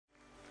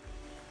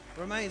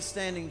Remain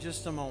standing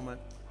just a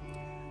moment.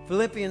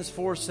 Philippians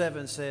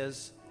 4:7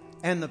 says,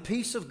 "And the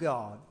peace of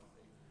God,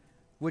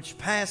 which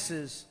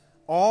passes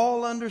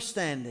all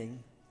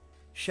understanding,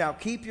 shall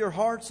keep your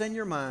hearts and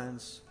your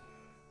minds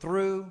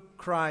through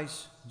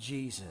Christ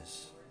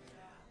Jesus."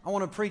 I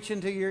want to preach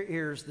into your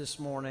ears this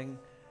morning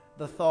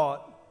the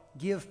thought,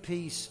 give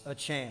peace a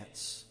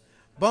chance.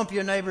 Bump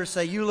your neighbor,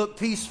 say, "You look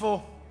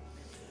peaceful."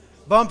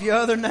 Bump your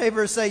other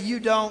neighbor, say, "You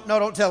don't." No,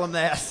 don't tell them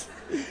that.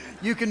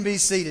 You can be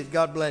seated.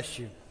 God bless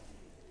you.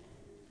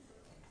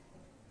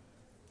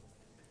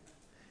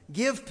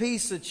 Give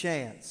peace a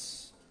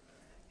chance.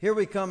 Here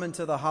we come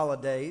into the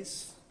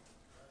holidays.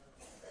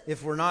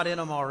 If we're not in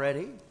them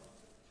already,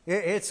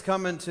 it's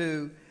coming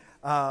to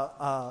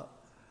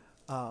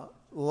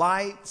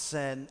lights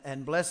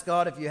and bless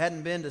God, if you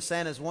hadn't been to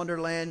Santa's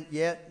Wonderland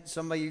yet,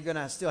 some of you are going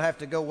to still have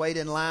to go wait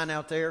in line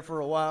out there for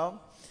a while.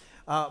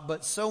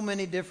 But so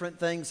many different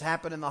things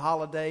happen in the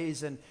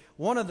holidays, and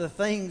one of the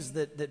things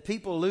that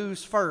people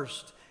lose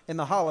first in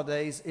the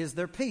holidays is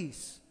their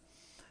peace.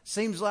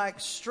 Seems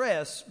like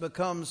stress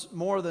becomes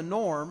more the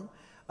norm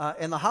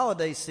in the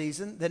holiday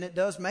season than it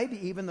does maybe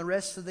even the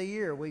rest of the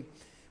year.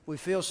 We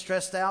feel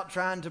stressed out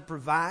trying to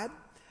provide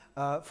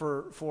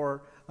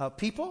for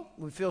people.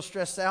 We feel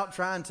stressed out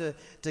trying to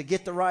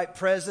get the right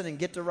present and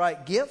get the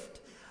right gift.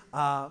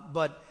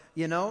 But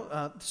you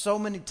know, so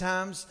many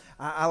times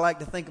I like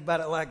to think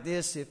about it like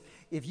this: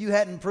 if you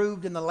hadn't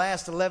proved in the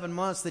last 11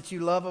 months that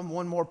you love them,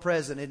 one more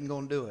present isn't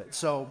going to do it.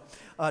 So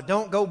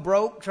don't go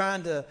broke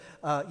trying to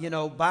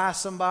buy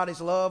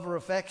somebody's love or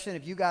affection.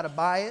 If you got to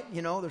buy it,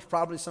 there's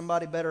probably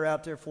somebody better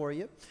out there for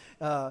you.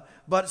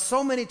 But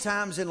so many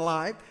times in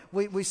life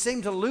we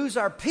seem to lose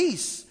our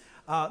peace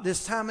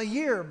this time of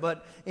year.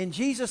 But in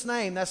Jesus'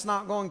 name, that's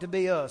not going to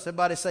be us.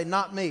 Everybody say,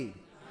 "Not me."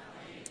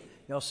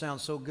 Y'all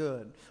sound so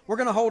good. We're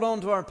going to hold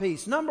on to our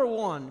peace. Number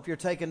one, if you're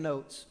taking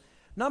notes,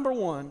 number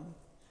one,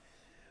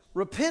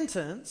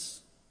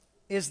 repentance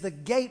is the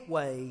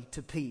gateway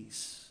to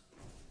peace.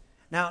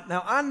 Now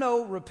I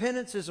know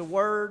repentance is a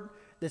word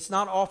that's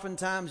not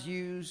oftentimes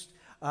used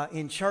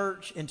in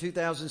church in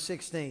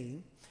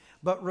 2016,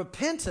 but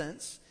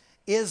repentance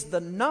is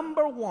the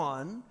number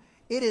one.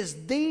 It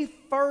is the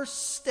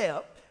first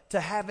step to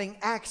having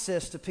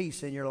access to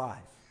peace in your life.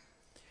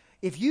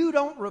 If you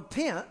don't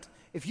repent,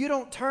 if you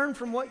don't turn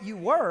from what you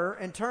were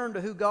and turn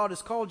to who God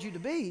has called you to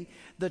be,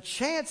 the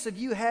chance of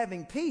you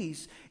having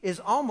peace is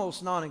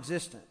almost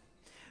non-existent.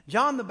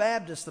 John the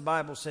Baptist, the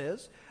Bible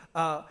says,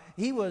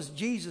 he was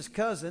Jesus'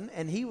 cousin,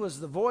 and he was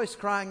the voice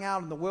crying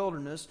out in the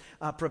wilderness,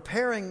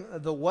 preparing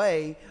the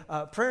way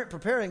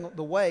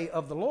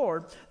of the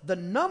Lord. The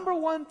number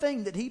one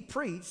thing that he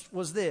preached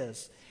was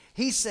this.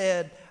 He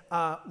said,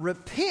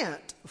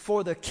 "Repent,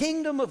 for the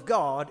kingdom of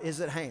God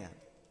is at hand."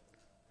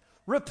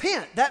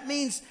 Repent.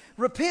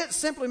 Repent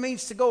simply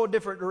means to go a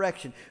different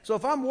direction. So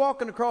if I'm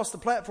walking across the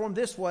platform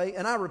this way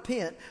and I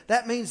repent,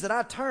 that means that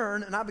I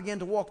turn and I begin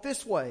to walk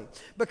this way.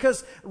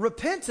 Because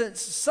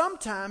repentance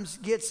sometimes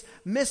gets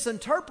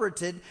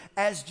misinterpreted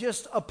as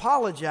just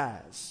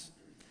apologize.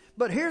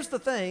 But here's the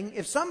thing,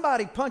 if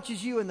somebody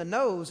punches you in the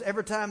nose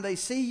every time they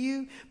see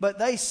you, but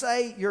they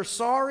say you're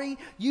sorry,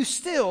 you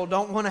still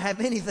don't want to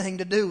have anything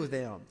to do with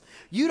them.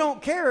 You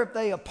don't care if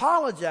they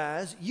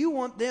apologize. You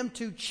want them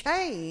to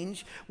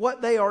change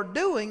what they are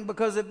doing,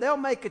 because if they'll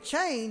make a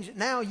change,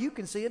 now you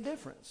can see a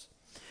difference.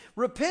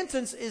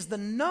 Repentance is the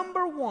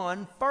number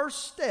one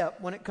first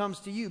step when it comes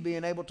to you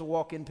being able to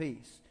walk in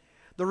peace.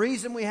 The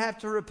reason we have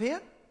to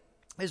repent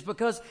is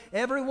because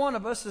every one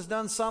of us has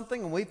done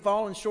something and we've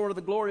fallen short of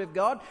the glory of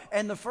God.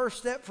 And the first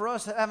step for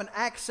us having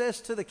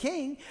access to the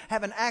King,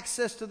 having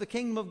access to the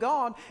kingdom of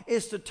God,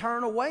 is to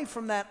turn away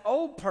from that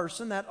old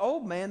person, that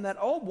old man, that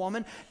old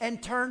woman,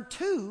 and turn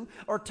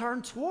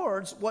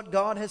towards what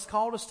God has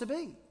called us to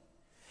be.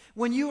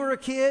 When you were a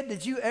kid,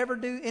 did you ever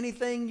do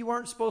anything you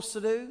weren't supposed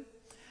to do?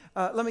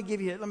 Let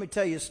me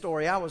tell you a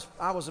story. I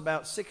was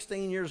about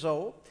 16 years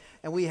old,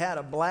 and we had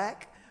a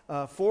black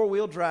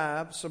 4-wheel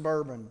drive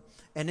Suburban.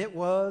 And it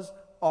was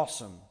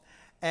awesome.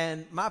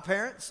 And my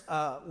parents,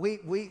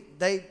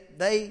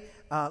 they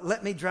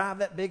let me drive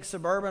that big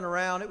Suburban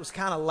around. It was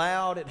kind of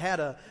loud. It had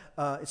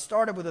it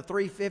started with a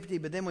 350,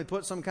 but then we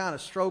put some kind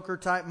of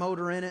stroker type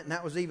motor in it, and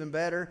that was even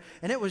better.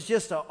 And it was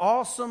just an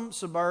awesome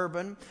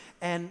Suburban.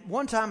 And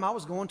one time I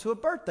was going to a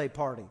birthday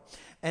party,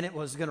 and it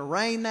was going to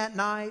rain that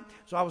night.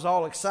 So I was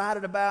all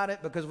excited about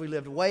it because we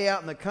lived way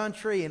out in the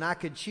country, and I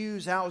could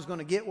choose how I was going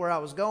to get where I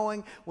was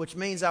going, which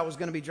means I was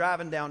going to be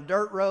driving down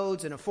dirt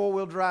roads in a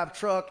 4-wheel drive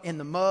truck in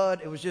the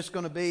mud. It was just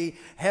going to be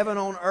heaven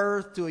on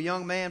earth to a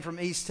young man from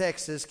East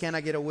Texas. Can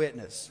I get a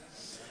witness?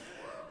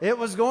 It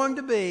was going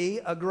to be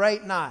a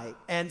great night.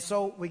 And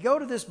so we go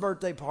to this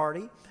birthday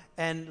party,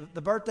 and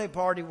the birthday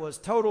party was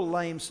total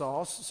lame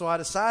sauce. So I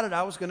decided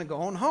I was going to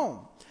go on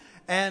home.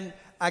 And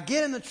I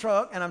get in the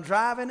truck and I'm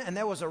driving, and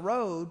there was a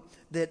road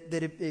that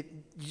you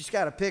just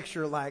got a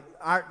picture like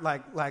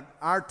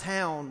our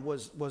town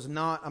was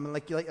not. I mean,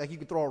 like you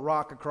could throw a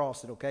rock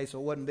across it. Okay, so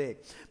it wasn't big,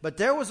 but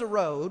there was a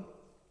road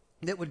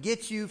that would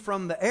get you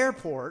from the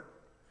airport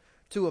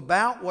to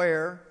about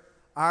where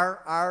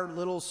our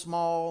little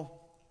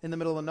small, in the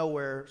middle of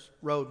nowhere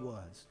road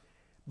was.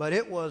 But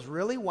it was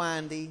really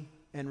windy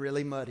and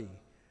really muddy.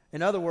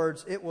 In other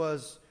words, it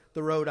was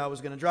the road I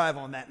was going to drive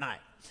on that night.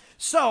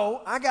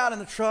 So I got in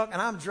the truck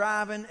and I'm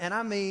driving, and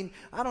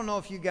I don't know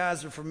if you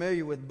guys are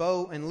familiar with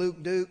Bo and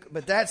Luke Duke,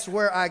 but that's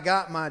where I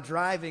got my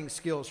driving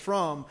skills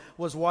from,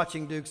 was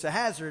watching Dukes of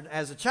Hazzard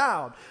as a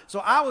child. So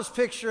I was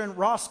picturing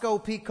Roscoe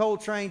P.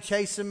 Coltrane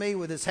chasing me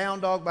with his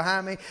hound dog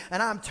behind me,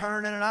 and I'm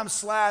turning and I'm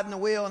sliding the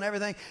wheel and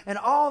everything, and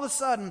all of a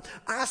sudden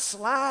I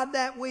slide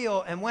that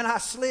wheel, and when I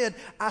slid,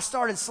 I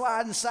started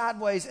sliding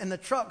sideways, and the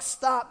truck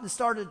stopped and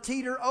started to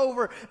teeter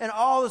over, and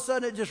all of a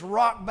sudden it just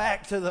rocked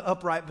back to the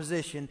upright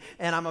position,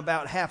 and I'm about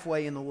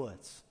halfway in the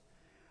woods.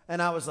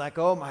 And I was like,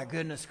 oh my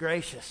goodness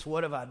gracious,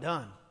 what have I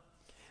done?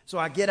 So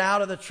I get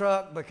out of the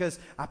truck because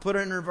I put it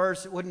in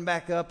reverse, it wouldn't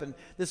back up, and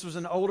this was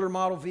an older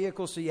model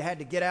vehicle, so you had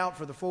to get out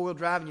for the four-wheel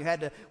drive, and you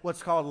had to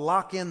what's called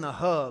lock in the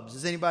hubs.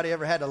 Has anybody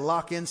ever had to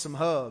lock in some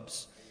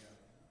hubs?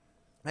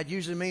 That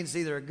usually means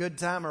either a good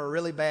time or a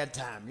really bad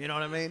time, you know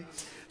what I mean?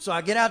 So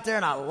I get out there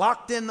and I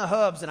locked in the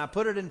hubs and I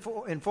put it in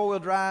four-wheel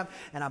drive,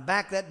 and I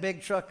backed that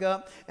big truck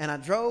up, and I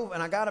drove,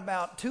 and I got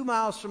about 2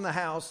 miles from the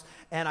house,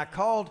 and I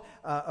called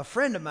a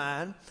friend of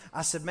mine.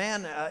 I said,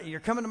 man, you're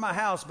coming to my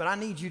house, but I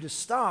need you to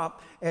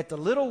stop at the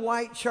Little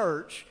White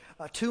Church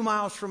 2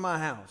 miles from my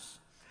house.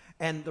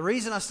 And the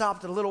reason I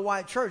stopped at a Little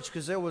White Church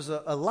because there was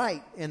a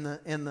light in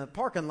the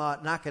parking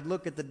lot, and I could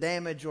look at the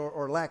damage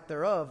or lack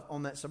thereof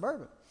on that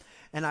Suburban.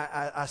 And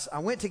I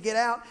went to get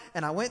out,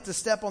 and I went to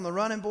step on the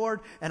running board,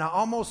 and I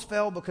almost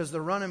fell because the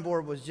running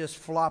board was just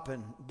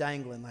flopping,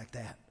 dangling like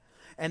that.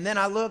 And then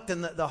I looked,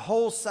 and the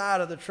whole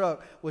side of the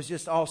truck was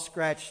just all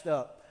scratched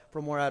up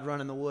from where I'd run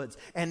in the woods.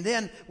 And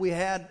then we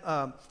had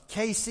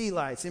KC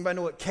lights. Anybody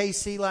know what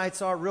KC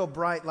lights are? Real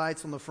bright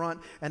lights on the front,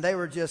 and they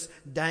were just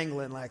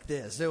dangling like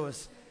this.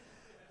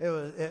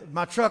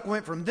 My truck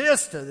went from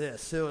this to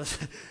this.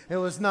 It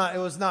was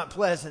not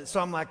pleasant. So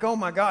I'm like, oh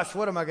my gosh,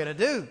 what am I going to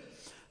do?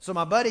 So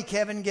my buddy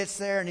Kevin gets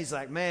there, and he's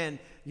like, man,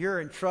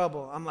 you're in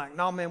trouble. I'm like,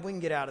 no, man, we can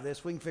get out of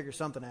this. We can figure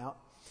something out.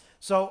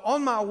 So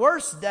on my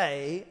worst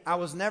day, I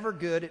was never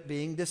good at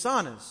being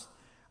dishonest.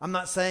 I'm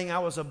not saying I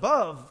was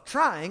above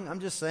trying.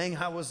 I'm just saying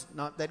I was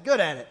not that good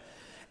at it.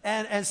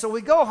 And so we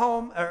go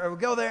home, or we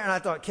go there, and I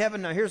thought,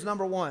 Kevin, now here's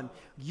number one.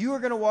 You are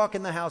going to walk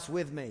in the house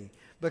with me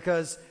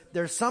because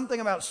there's something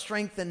about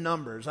strength in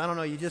numbers. I don't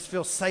know, you just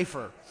feel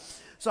safer.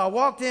 So I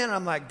walked in, and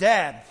I'm like,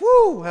 Dad,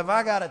 have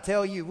I got to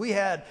tell you, we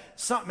had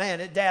something,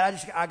 man,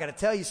 Dad, I got to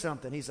tell you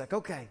something. He's like,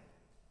 okay.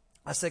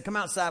 I said, come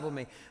outside with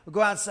me. We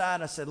go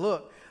outside. I said,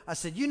 look,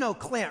 you know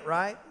Clint,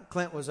 right?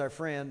 Clint was our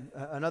friend,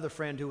 another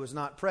friend who was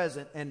not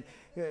present. And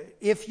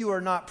if you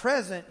are not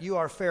present, you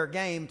are fair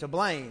game to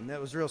blame.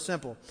 That was real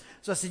simple.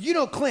 So I said, you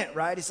know Clint,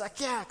 right? He's like,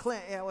 yeah,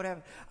 Clint, yeah,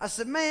 whatever. I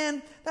said,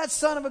 man, that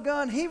son of a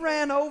gun, he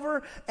ran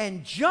over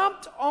and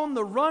jumped on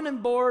the running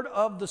board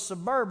of the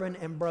Suburban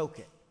and broke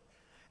it.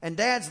 And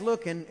Dad's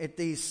looking at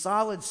these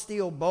solid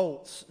steel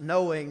bolts,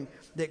 knowing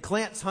that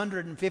Clint's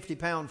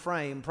 150-pound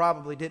frame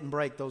probably didn't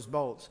break those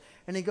bolts.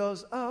 And he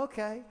goes, oh,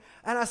 okay.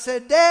 And I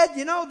said, Dad,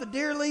 you know the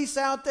deer lease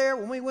out there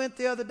when we went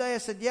the other day? I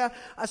said, yeah.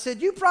 I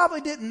said, you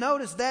probably didn't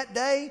notice that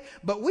day,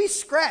 but we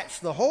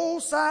scratched the whole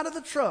side of the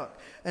truck.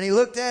 And he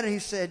looked at it and he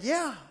said,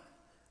 yeah,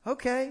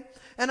 okay.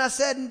 And I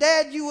said, and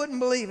Dad, you wouldn't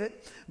believe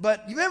it,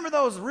 but you remember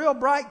those real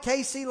bright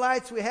KC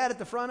lights we had at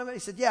the front of it? He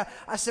said, yeah.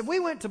 I said, we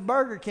went to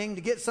Burger King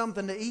to get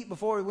something to eat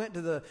before we went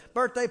to the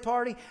birthday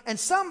party, and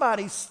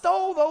somebody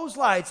stole those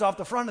lights off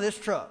the front of this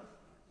truck.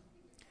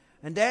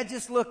 And Dad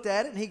just looked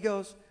at it, and he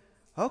goes,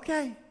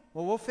 okay,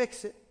 well, we'll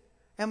fix it.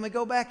 And we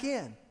go back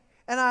in.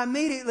 And I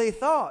immediately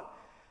thought,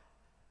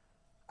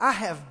 I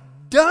have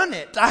done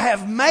it. I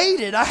have made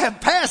it. I have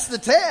passed the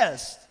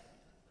test.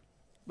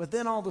 But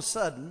then all of a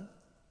sudden,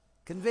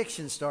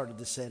 conviction started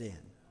to set in.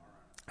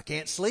 I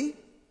can't sleep.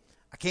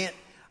 I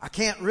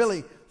can't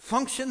really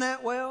function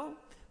that well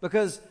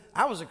because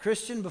I was a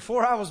Christian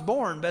before I was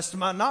born. Best of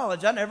my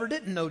knowledge, I never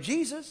didn't know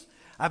Jesus.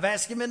 I've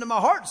asked him into my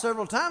heart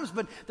several times,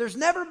 but there's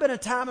never been a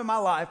time in my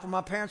life where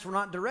my parents were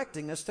not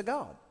directing us to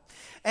God.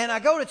 And I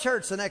go to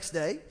church the next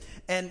day,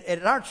 and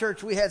at our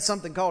church we had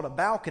something called a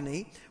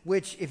balcony,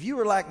 which if you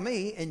were like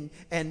me,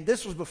 and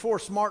this was before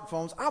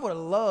smartphones, I would have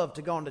loved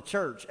to go into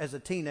church as a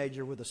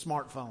teenager with a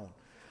smartphone.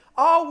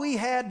 All we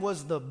had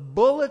was the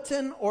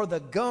bulletin or the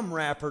gum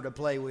wrapper to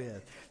play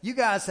with. You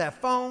guys have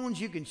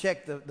phones. You can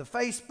check the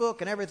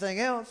Facebook and everything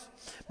else.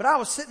 But I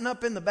was sitting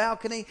up in the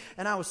balcony,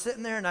 and I was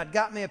sitting there, and I'd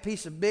got me a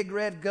piece of big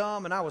red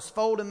gum, and I was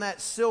folding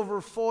that silver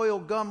foil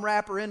gum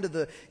wrapper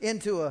into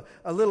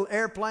a little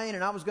airplane,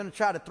 and I was going to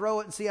try to throw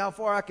it and see how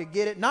far I could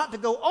get it. Not to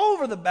go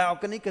over the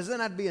balcony, because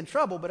then I'd be in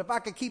trouble. But if I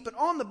could keep it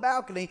on the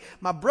balcony,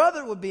 my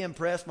brother would be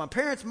impressed. My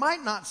parents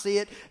might not see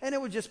it, and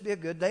it would just be a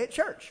good day at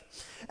church.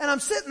 And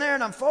I'm sitting there,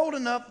 and I'm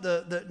folding up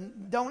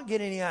don't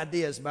get any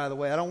ideas, by the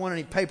way. I don't want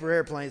any paper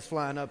airplanes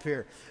flying up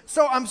here.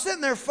 So I'm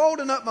sitting there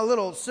folding up my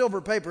little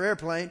silver paper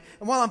airplane.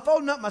 And while I'm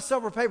folding up my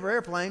silver paper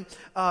airplane,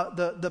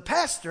 the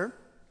pastor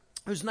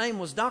whose name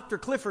was Dr.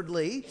 Clifford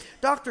Lee.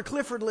 Dr.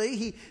 Clifford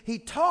Lee, he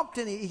talked,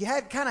 and he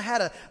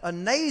had a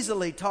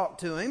nasally talk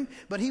to him,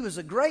 but he was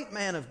a great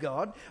man of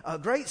God, a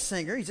great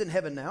singer. He's in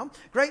heaven now.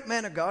 Great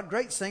man of God,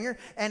 great singer.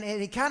 And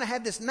he kind of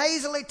had this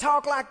nasally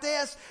talk like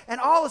this, and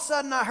all of a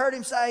sudden I heard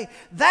him say,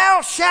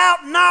 "Thou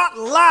shalt not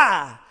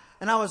lie."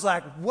 And I was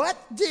like, what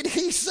did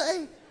he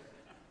say?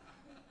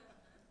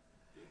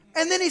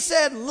 And then he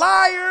said,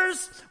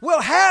 "Liars will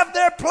have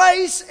their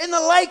place in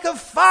the lake of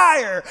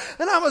fire."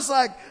 And I was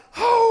like,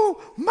 oh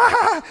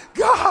my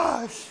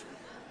gosh.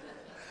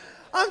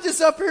 I'm just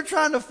up here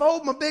trying to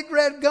fold my big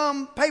red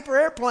gum paper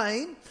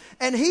airplane.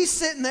 And he's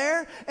sitting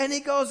there and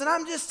he goes, "And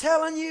I'm just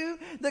telling you,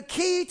 the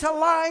key to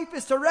life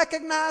is to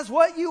recognize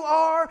what you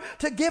are,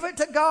 to give it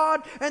to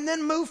God, and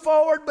then move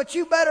forward. But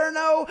you better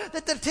know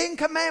that the 10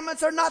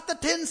 Commandments are not the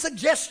 10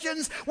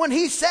 suggestions. When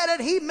he said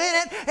it, he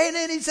meant it." And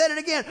then he said it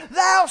again,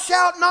 "Thou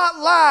shalt not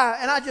lie."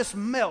 And I just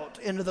melt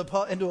into the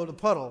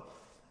puddle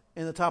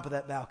in the top of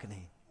that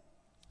balcony.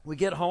 We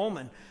get home,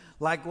 and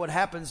like what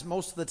happens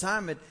most of the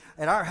time at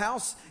our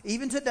house,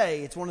 even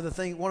today, it's one of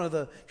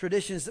the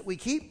traditions that we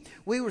keep.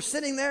 We were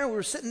sitting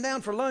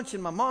down for lunch,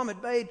 and my mom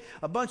had made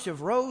a bunch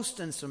of roast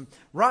and some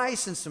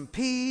rice and some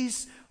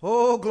peas.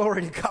 Oh,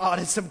 glory to God.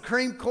 And some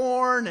cream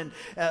corn and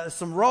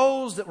some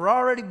rolls that were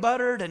already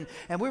buttered.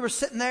 And we were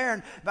sitting there,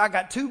 and I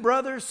got 2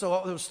 brothers,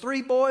 so there was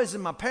 3 boys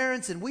and my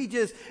parents, and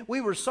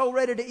we were so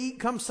ready to eat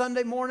come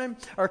Sunday morning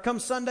or come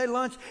Sunday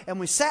lunch. And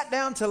we sat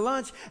down to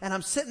lunch, and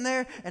I'm sitting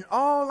there, and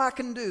all I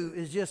can do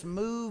is just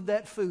move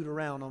that food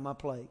around on my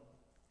plate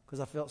because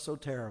I felt so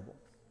terrible.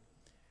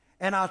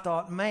 And I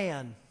thought,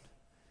 man,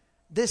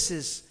 this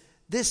is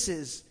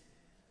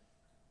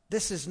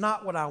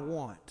not what I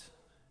want.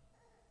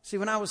 See,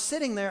 when I was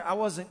sitting there, I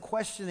wasn't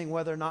questioning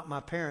whether or not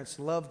my parents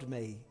loved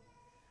me.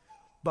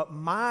 But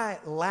my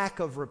lack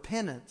of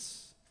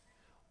repentance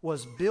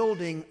was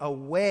building a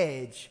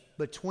wedge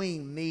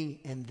between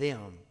me and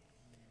them.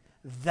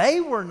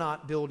 They were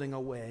not building a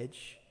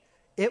wedge.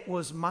 It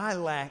was my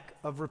lack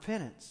of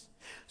repentance.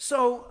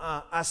 So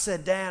I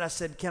said, "Dad," I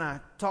said, "can I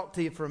talk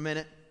to you for a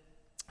minute?"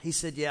 He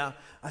said, "Yeah."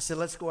 I said,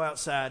 "Let's go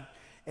outside."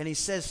 And he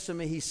says to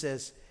me, he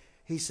says,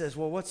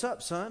 "Well, what's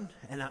up, son?"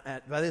 And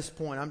by this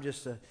point,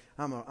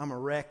 I'm a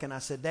wreck. And I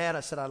said, "Dad,"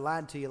 I said, "I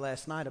lied to you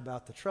last night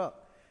about the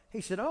truck."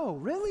 He said, "Oh,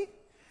 really?"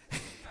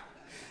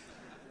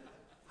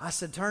 I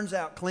said, "Turns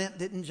out Clint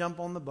didn't jump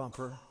on the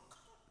bumper.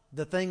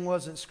 The thing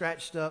wasn't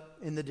scratched up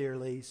in the deer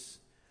lease,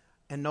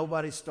 and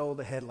nobody stole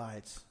the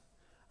headlights.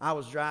 I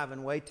was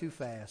driving way too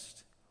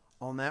fast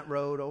on that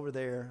road over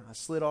there. I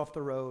slid off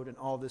the road, and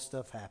all this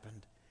stuff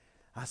happened."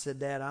 I said,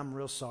 "Dad, I'm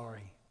real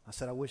sorry." I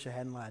said, "I wish I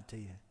hadn't lied to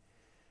you."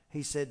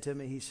 He said to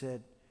me,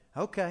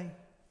 "Okay,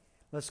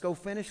 let's go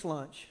finish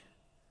lunch.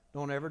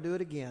 Don't ever do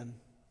it again,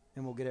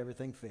 and we'll get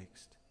everything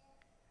fixed."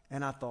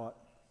 And I thought,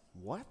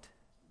 what?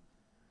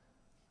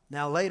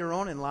 Now, later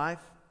on in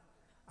life,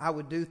 I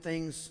would do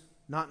things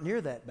not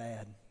near that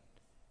bad,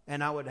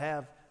 and I would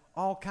have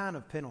all kind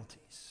of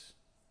penalties.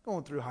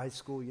 Going through high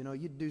school,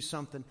 you'd do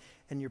something,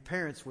 and your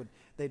parents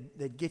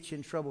they'd get you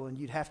in trouble, and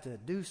you'd have to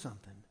do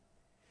something.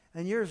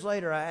 And years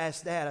later, I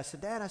asked Dad, I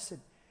said, "Dad," I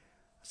said,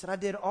 "I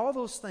did all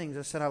those things."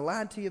 I said, "I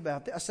lied to you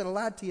about that." I said, "I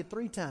lied to you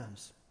 3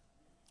 times.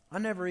 I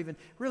never even,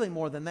 really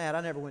more than that,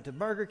 I never went to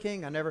Burger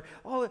King.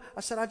 I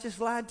said, I just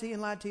lied to you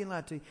and lied to you and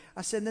lied to you."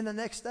 I said, then the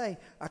next day,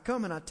 I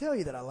come and I tell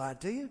you that I lied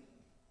to you.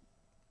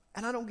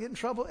 And I don't get in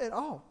trouble at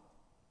all.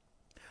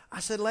 I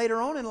said, later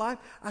on in life,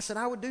 I said,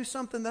 I would do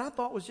something that I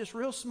thought was just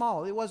real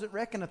small. It wasn't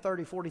wrecking a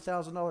 $30,000,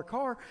 $40,000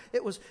 car.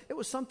 It was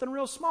something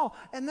real small.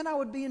 And then I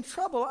would be in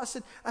trouble. I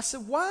said,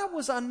 why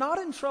was I not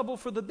in trouble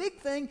for the big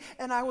thing,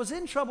 and I was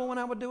in trouble when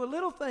I would do a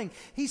little thing?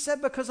 He said,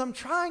 because I'm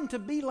trying to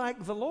be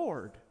like the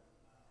Lord.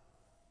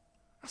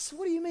 I said,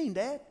 what do you mean,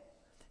 Dad?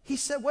 He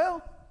said,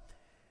 well,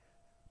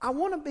 I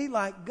want to be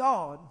like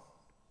God,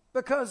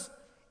 because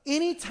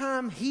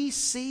anytime He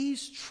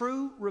sees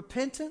true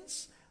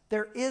repentance,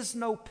 there is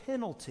no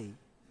penalty.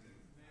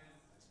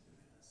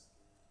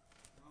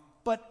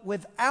 But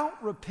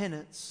without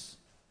repentance,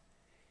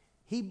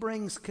 He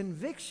brings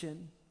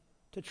conviction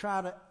to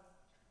try to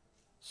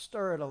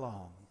stir it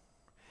along.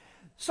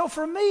 So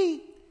for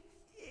me,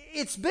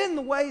 it's been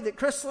the way that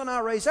Crystal and I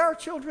raise our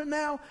children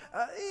now.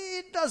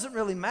 It doesn't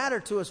really matter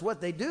to us what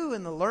they do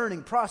in the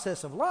learning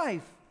process of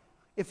life.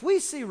 If we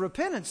see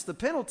repentance, the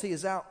penalty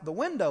is out the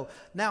window.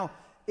 Now,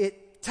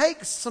 it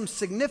takes some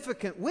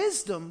significant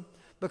wisdom,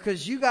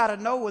 because you got to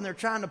know when they're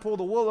trying to pull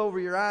the wool over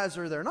your eyes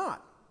or they're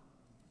not.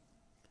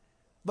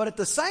 But at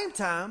the same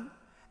time,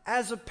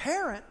 as a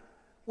parent,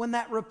 when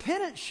that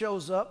repentance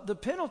shows up, the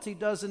penalty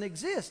doesn't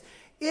exist.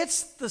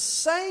 It's the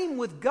same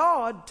with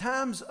God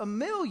times a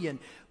million.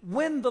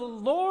 When the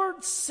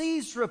Lord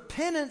sees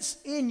repentance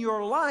in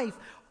your life,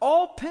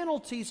 all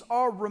penalties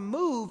are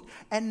removed,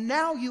 and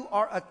now you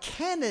are a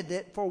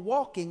candidate for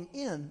walking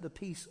in the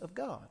peace of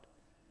God.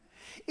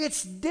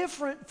 It's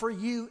different for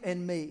you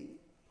and me.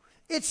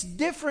 It's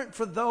different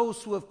for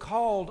those who have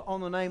called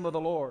on the name of the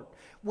Lord.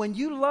 When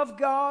you love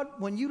God,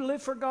 when you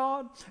live for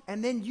God,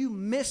 and then you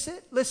miss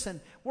it,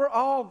 listen, we're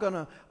all going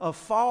to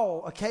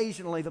fall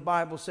occasionally, the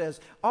Bible says.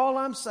 All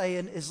I'm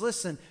saying is,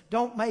 listen,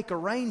 don't make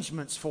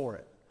arrangements for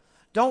it.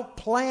 Don't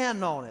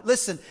plan on it.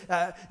 Listen,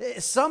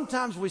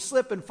 sometimes we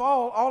slip and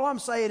fall. All I'm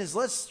saying is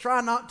let's try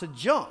not to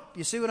jump.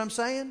 You see what I'm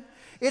saying?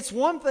 It's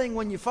one thing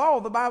when you fall,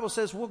 the Bible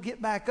says we'll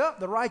get back up.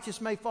 The righteous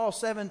may fall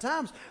 7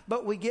 times,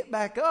 but we get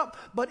back up.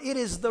 But it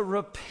is the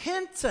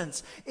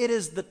repentance, it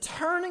is the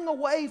turning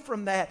away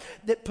from that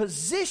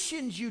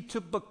positions you to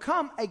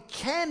become a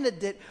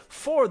candidate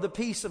for the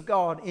peace of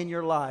God in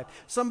your life.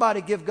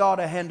 Somebody give God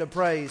a hand of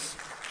praise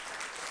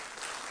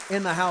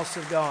in the house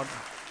of God.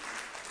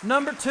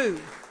 Number 2,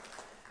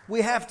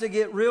 we have to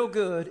get real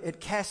good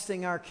at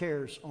casting our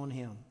cares on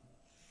Him.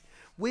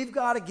 We've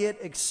got to get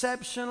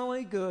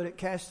exceptionally good at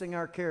casting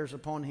our cares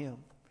upon Him.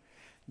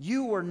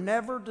 You were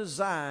never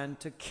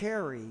designed to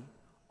carry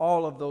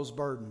all of those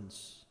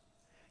burdens.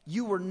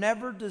 You were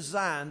never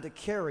designed to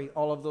carry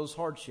all of those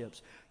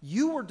hardships.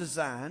 You were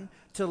designed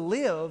to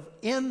live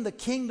in the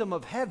kingdom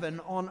of heaven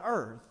on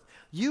earth.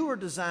 You were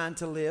designed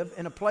to live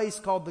in a place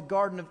called the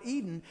Garden of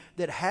Eden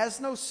that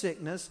has no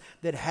sickness,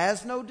 that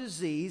has no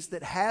disease,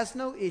 that has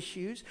no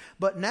issues.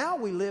 But now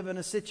we live in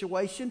a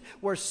situation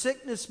where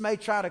sickness may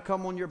try to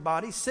come on your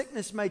body.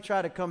 Sickness may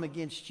try to come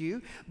against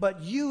you.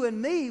 But you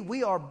and me,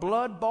 we are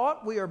blood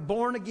bought. We are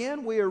born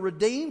again. We are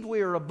redeemed.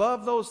 We are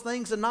above those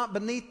things and not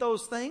beneath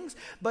those things.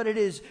 But it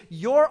is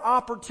your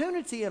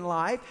opportunity in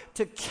life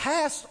to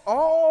cast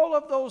all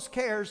of those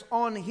cares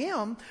on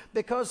Him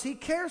because He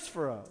cares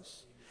for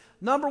us.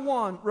 Number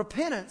 1,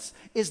 repentance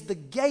is the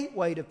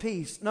gateway to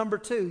peace. Number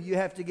 2, you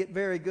have to get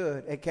very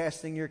good at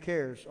casting your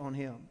cares on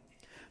Him.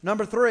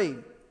 Number 3,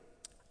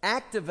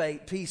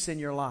 activate peace in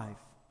your life.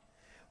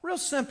 Real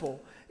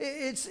simple.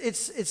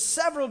 It's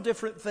several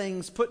different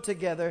things put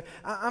together.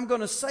 I'm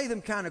going to say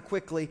them kind of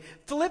quickly.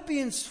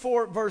 Philippians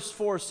 4 verse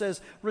 4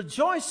 says,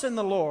 "Rejoice in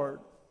the Lord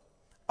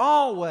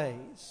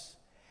always.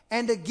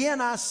 And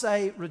again I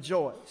say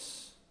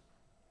rejoice."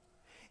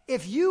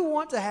 If you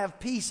want to have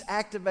peace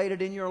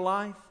activated in your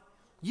life,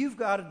 you've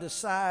got to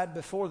decide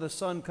before the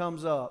sun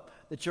comes up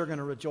that you're going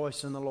to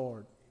rejoice in the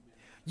Lord.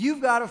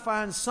 You've got to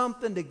find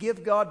something to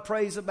give God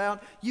praise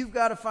about. You've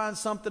got to find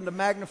something to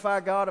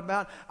magnify God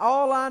about.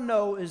 All I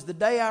know is the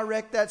day I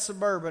wrecked that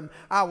Suburban,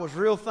 I was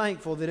real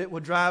thankful that it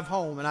would drive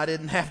home and I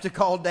didn't have to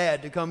call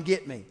Dad to come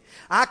get me.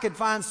 I could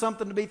find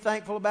something to be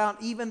thankful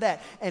about, even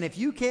that. And if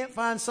you can't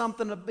find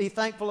something to be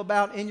thankful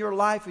about in your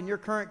life, in your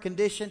current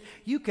condition,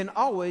 you can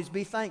always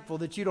be thankful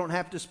that you don't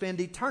have to spend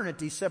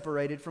eternity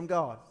separated from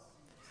God.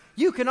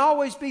 You can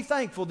always be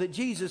thankful that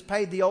Jesus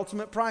paid the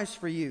ultimate price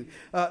for you.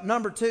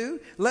 Number 2,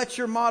 let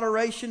your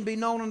moderation be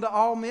known unto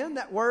all men.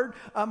 That word,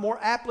 more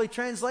aptly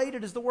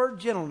translated, is the word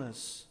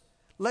gentleness.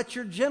 Let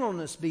your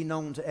gentleness be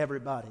known to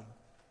everybody.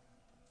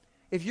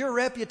 If your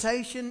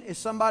reputation is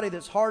somebody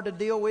that's hard to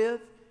deal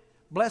with,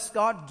 bless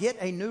God, get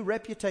a new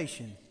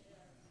reputation.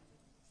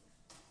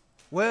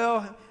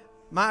 Well,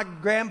 my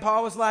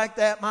grandpa was like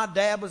that. My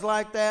dad was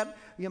like that.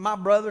 My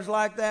brother's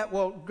like that.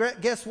 Well,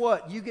 guess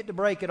what? You get to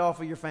break it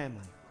off of your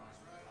family.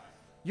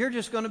 You're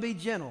just going to be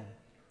gentle.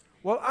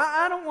 Well,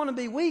 I don't want to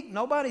be weak.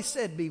 Nobody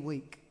said be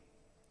weak.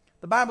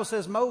 The Bible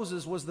says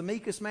Moses was the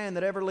meekest man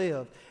that ever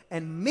lived.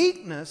 And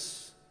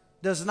meekness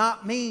does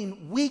not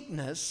mean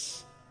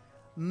weakness.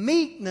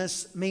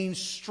 Meekness means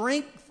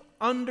strength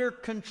under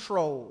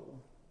control.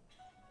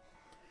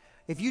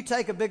 If you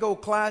take a big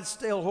old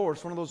Clydesdale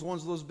horse, one of those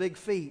ones with those big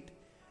feet,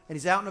 and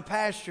he's out in the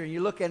pasture and you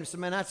look at him and say,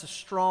 man, that's a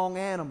strong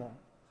animal.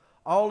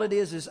 All it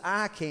is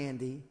eye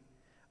candy.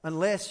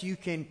 Unless you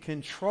can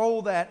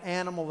control that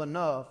animal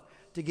enough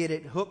to get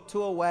it hooked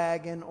to a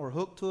wagon or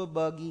hooked to a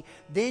buggy,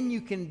 then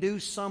you can do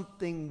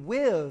something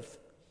with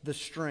the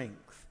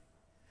strength.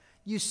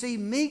 You see,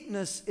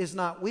 meekness is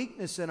not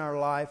weakness in our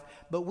life,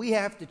 but we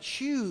have to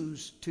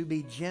choose to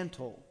be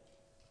gentle.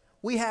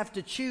 We have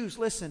to choose.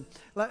 Listen,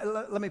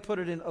 let me put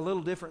it in a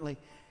little differently.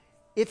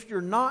 If you're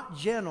not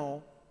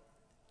gentle,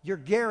 you're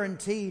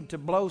guaranteed to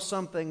blow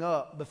something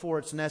up before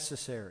it's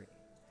necessary.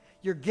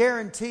 You're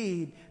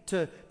guaranteed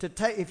to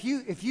take,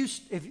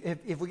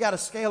 if we got a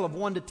scale of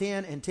 1 to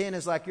 10 and 10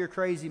 is like you're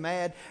crazy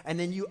mad, and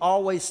then you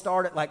always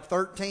start at like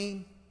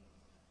 13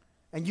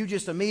 and you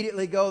just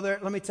immediately go there,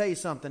 let me tell you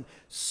something.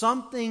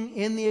 Something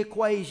in the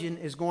equation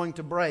is going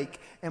to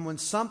break. And when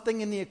something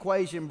in the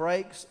equation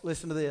breaks,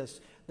 listen to this,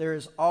 there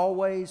is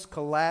always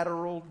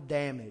collateral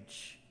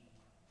damage.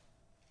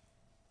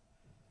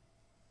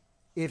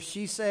 If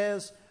she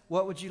says,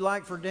 what would you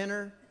like for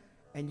dinner?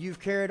 And you've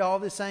carried all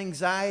this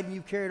anxiety, and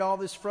you've carried all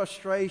this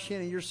frustration,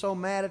 and you're so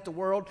mad at the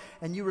world,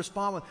 and you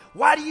respond with,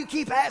 why do you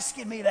keep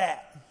asking me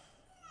that?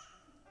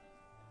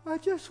 I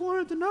just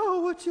wanted to know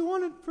what you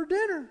wanted for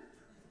dinner.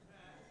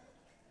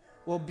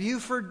 Well,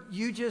 Buford,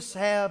 you just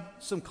have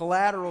some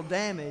collateral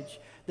damage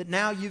that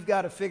now you've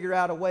got to figure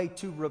out a way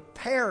to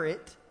repair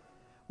it,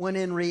 when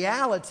in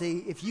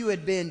reality, if you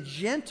had been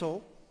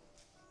gentle,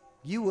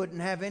 you wouldn't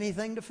have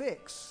anything to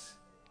fix.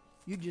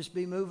 you'd just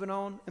be moving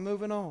on and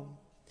moving on.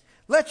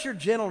 Let your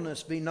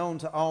gentleness be known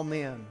to all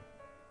men.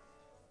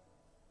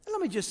 And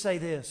let me just say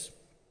this.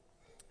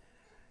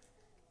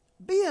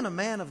 Being a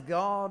man of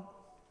God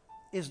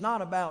is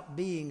not about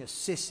being a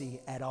sissy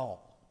at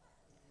all.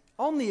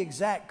 On the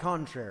exact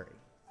contrary,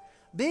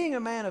 being a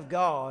man of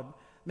God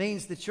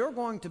means that you're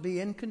going to be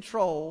in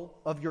control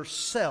of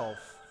yourself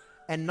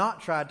and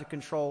not try to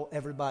control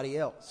everybody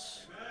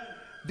else.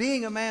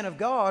 Being a man of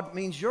God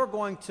means you're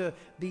going to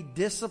be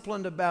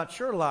disciplined about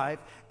your life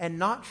and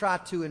not try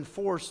to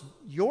enforce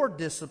your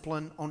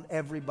discipline on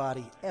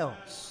everybody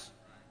else.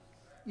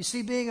 You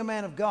see, being a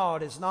man of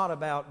God is not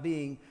about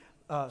being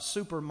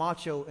super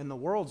macho in the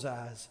world's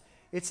eyes.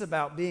 It's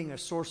about being a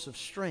source of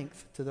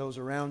strength to those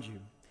around you.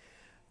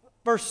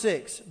 Verse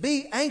 6,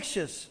 be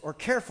anxious or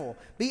careful.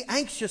 Be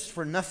anxious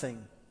for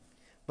nothing,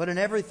 but in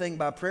everything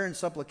by prayer and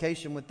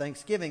supplication with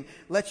thanksgiving,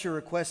 let your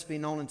requests be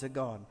known unto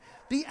God.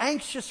 Be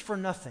anxious for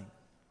nothing.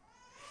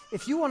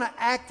 If you want to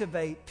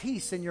activate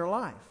peace in your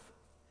life,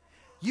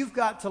 you've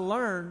got to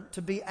learn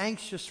to be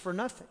anxious for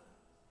nothing.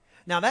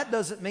 Now, that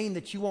doesn't mean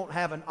that you won't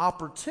have an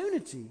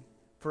opportunity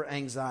for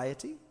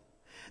anxiety.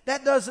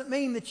 That doesn't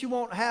mean that you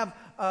won't have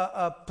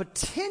a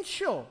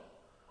potential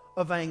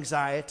of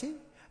anxiety.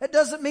 It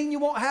doesn't mean you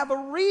won't have a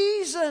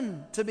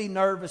reason to be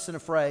nervous and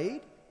afraid.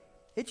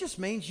 It just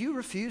means you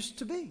refuse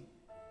to be.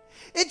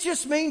 It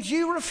just means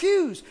you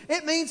refuse.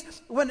 It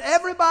means when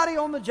everybody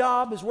on the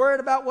job is worried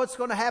about what's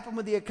going to happen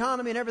with the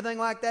economy and everything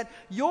like that,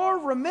 you're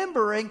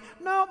remembering,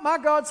 no, my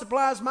God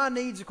supplies my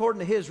needs according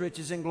to His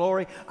riches in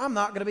glory. I'm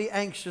not going to be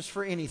anxious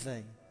for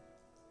anything.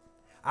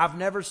 I've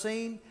never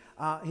seen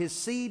His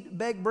seed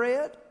beg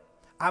bread.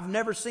 I've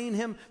never seen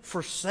Him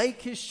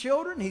forsake His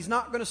children. He's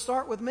not going to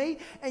start with me.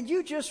 And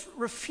you just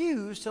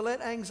refuse to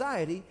let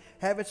anxiety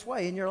have its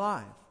way in your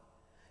life.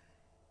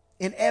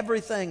 In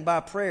everything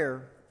by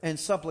prayer and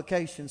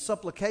supplication.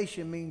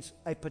 Supplication means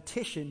a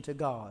petition to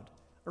God,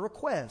 a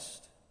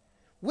request.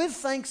 With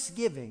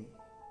thanksgiving,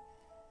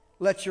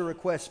 let your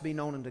requests be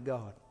known unto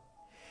God.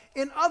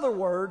 In other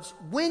words,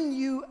 when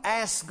you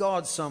ask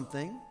God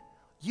something,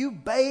 you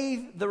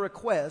bathe the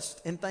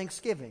request in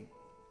thanksgiving.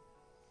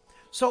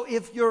 So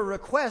if your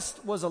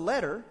request was a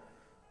letter,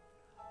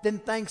 then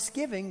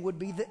thanksgiving would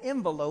be the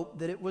envelope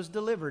that it was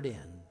delivered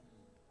in.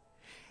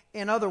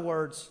 In other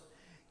words,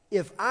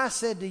 if I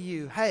said to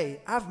you,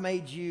 hey, I've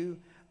made you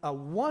a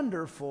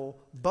wonderful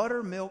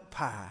buttermilk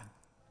pie,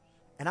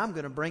 and I'm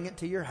going to bring it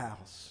to your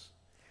house.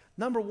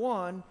 Number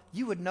one,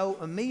 you would know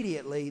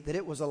immediately that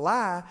it was a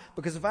lie,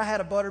 because if I had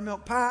a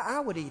buttermilk pie, I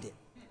would eat it.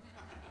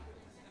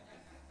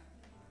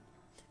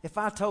 If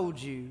I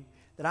told you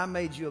that I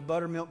made you a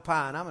buttermilk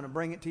pie and I'm going to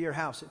bring it to your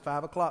house at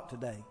 5 o'clock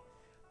today,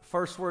 the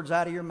first words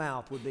out of your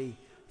mouth would be,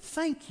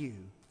 thank you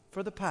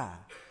for the pie.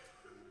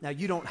 Now,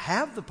 you don't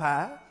have the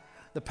pie.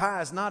 The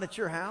pie is not at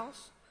your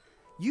house.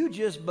 You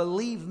just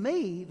believe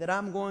me that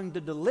I'm going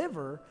to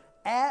deliver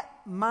at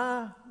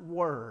my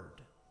word.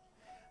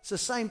 It's the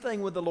same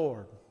thing with the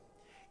Lord.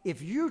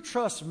 If you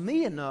trust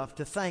me enough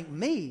to thank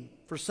me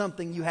for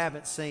something you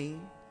haven't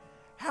seen,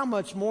 how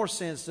much more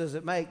sense does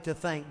it make to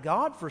thank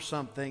God for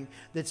something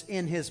that's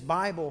in His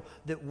Bible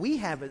that we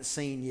haven't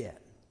seen yet?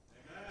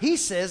 He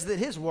says that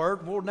His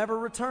word will never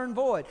return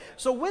void.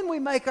 So when we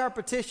make our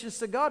petitions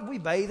to God, we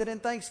bathe it in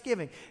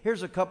thanksgiving.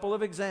 Here's a couple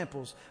of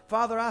examples.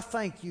 Father, I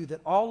thank you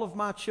that all of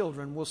my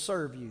children will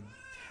serve you.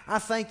 I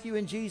thank you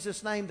in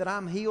Jesus' name that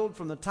I'm healed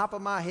from the top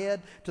of my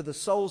head to the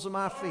soles of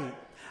my feet.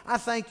 I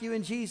thank you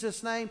in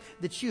Jesus' name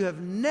that you have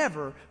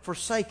never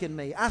forsaken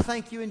me. I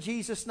thank you in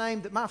Jesus'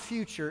 name that my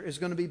future is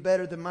going to be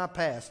better than my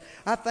past.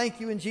 I thank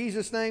you in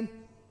Jesus' name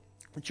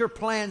that your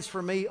plans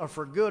for me are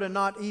for good and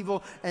not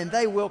evil, and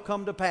they will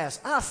come to pass.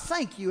 I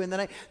thank you in the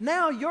name.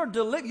 Now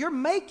you're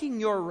making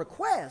your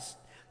request.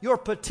 Your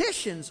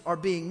petitions are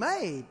being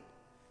made,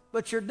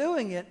 but you're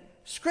doing it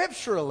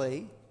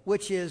scripturally,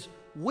 which is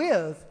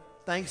with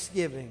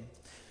thanksgiving.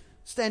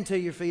 Stand to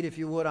your feet if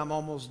you would. I'm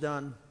almost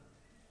done.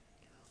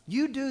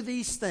 You do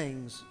these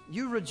things.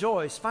 You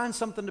rejoice. Find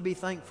something to be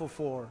thankful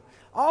for.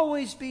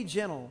 Always be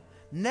gentle.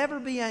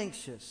 Never be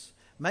anxious.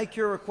 Make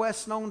your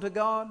requests known to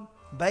God.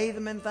 Bathe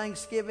them in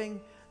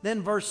thanksgiving.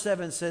 Then verse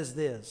 7 says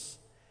this,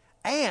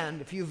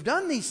 and if you've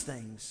done these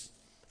things,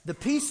 the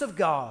peace of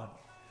God,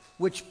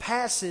 which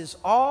passes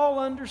all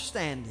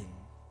understanding,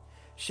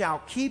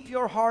 shall keep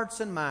your hearts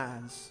and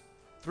minds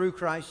through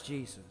Christ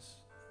Jesus.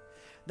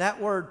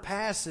 That word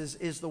passes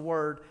is the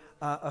word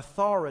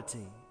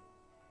authority.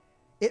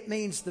 It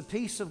means the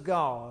peace of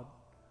God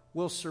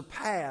will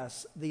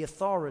surpass the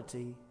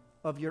authority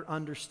of your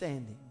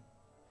understanding.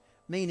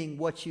 Meaning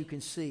what you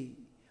can see,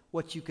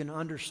 what you can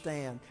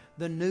understand,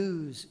 the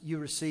news you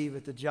receive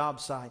at the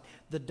job site,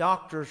 the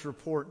doctor's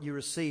report you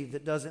receive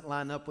that doesn't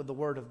line up with the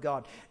Word of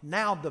God.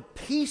 Now the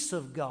peace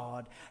of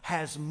God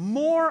has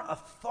more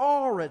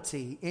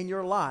authority in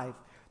your life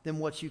than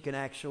what you can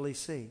actually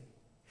see.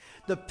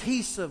 The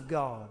peace of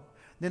God,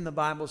 then the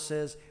Bible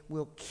says,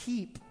 will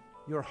keep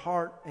your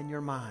heart and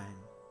your mind.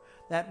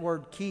 That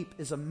word keep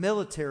is a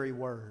military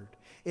word.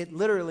 It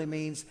literally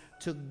means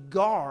to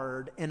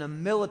guard in a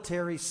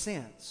military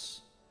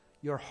sense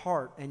your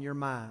heart and your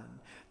mind.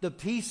 The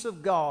peace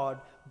of God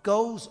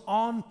goes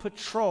on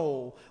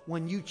patrol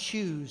when you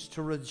choose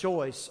to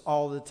rejoice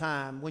all the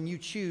time, when you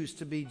choose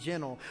to be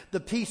gentle. The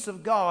peace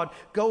of God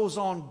goes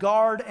on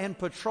guard and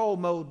patrol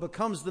mode,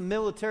 becomes the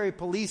military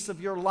police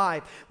of your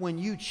life when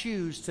you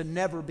choose to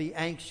never be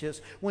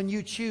anxious, when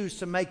you choose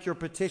to make your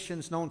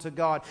petitions known to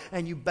God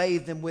and you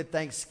bathe them with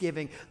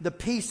thanksgiving. The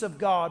peace of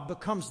God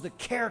becomes the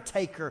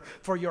caretaker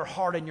for your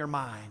heart and your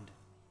mind.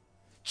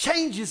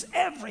 Changes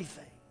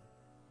everything.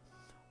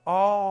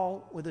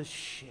 All with a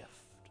shift.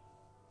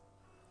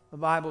 The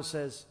Bible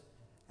says,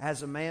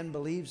 as a man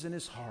believes in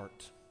his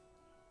heart,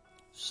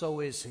 so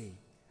is he.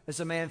 As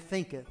a man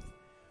thinketh,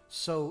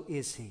 so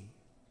is he.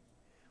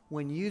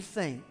 When you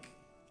think,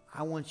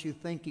 I want you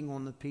thinking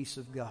on the peace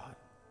of God.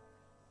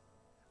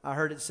 I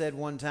heard it said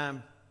one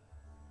time,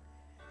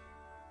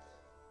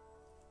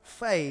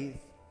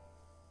 faith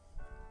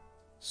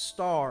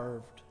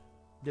starved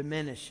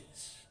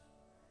diminishes.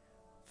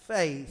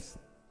 Faith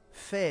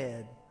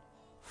fed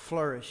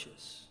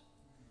flourishes.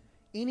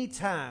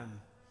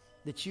 Anytime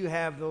that you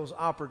have those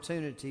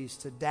opportunities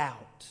to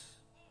doubt,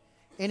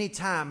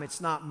 anytime it's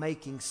not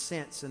making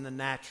sense in the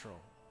natural,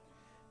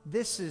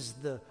 this is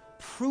the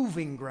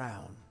proving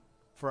ground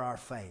for our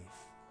faith.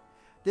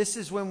 This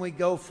is when we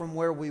go from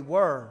where we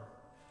were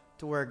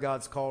to where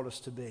God's called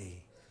us to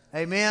be.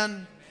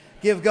 Amen?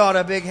 Give God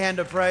a big hand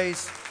of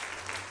praise.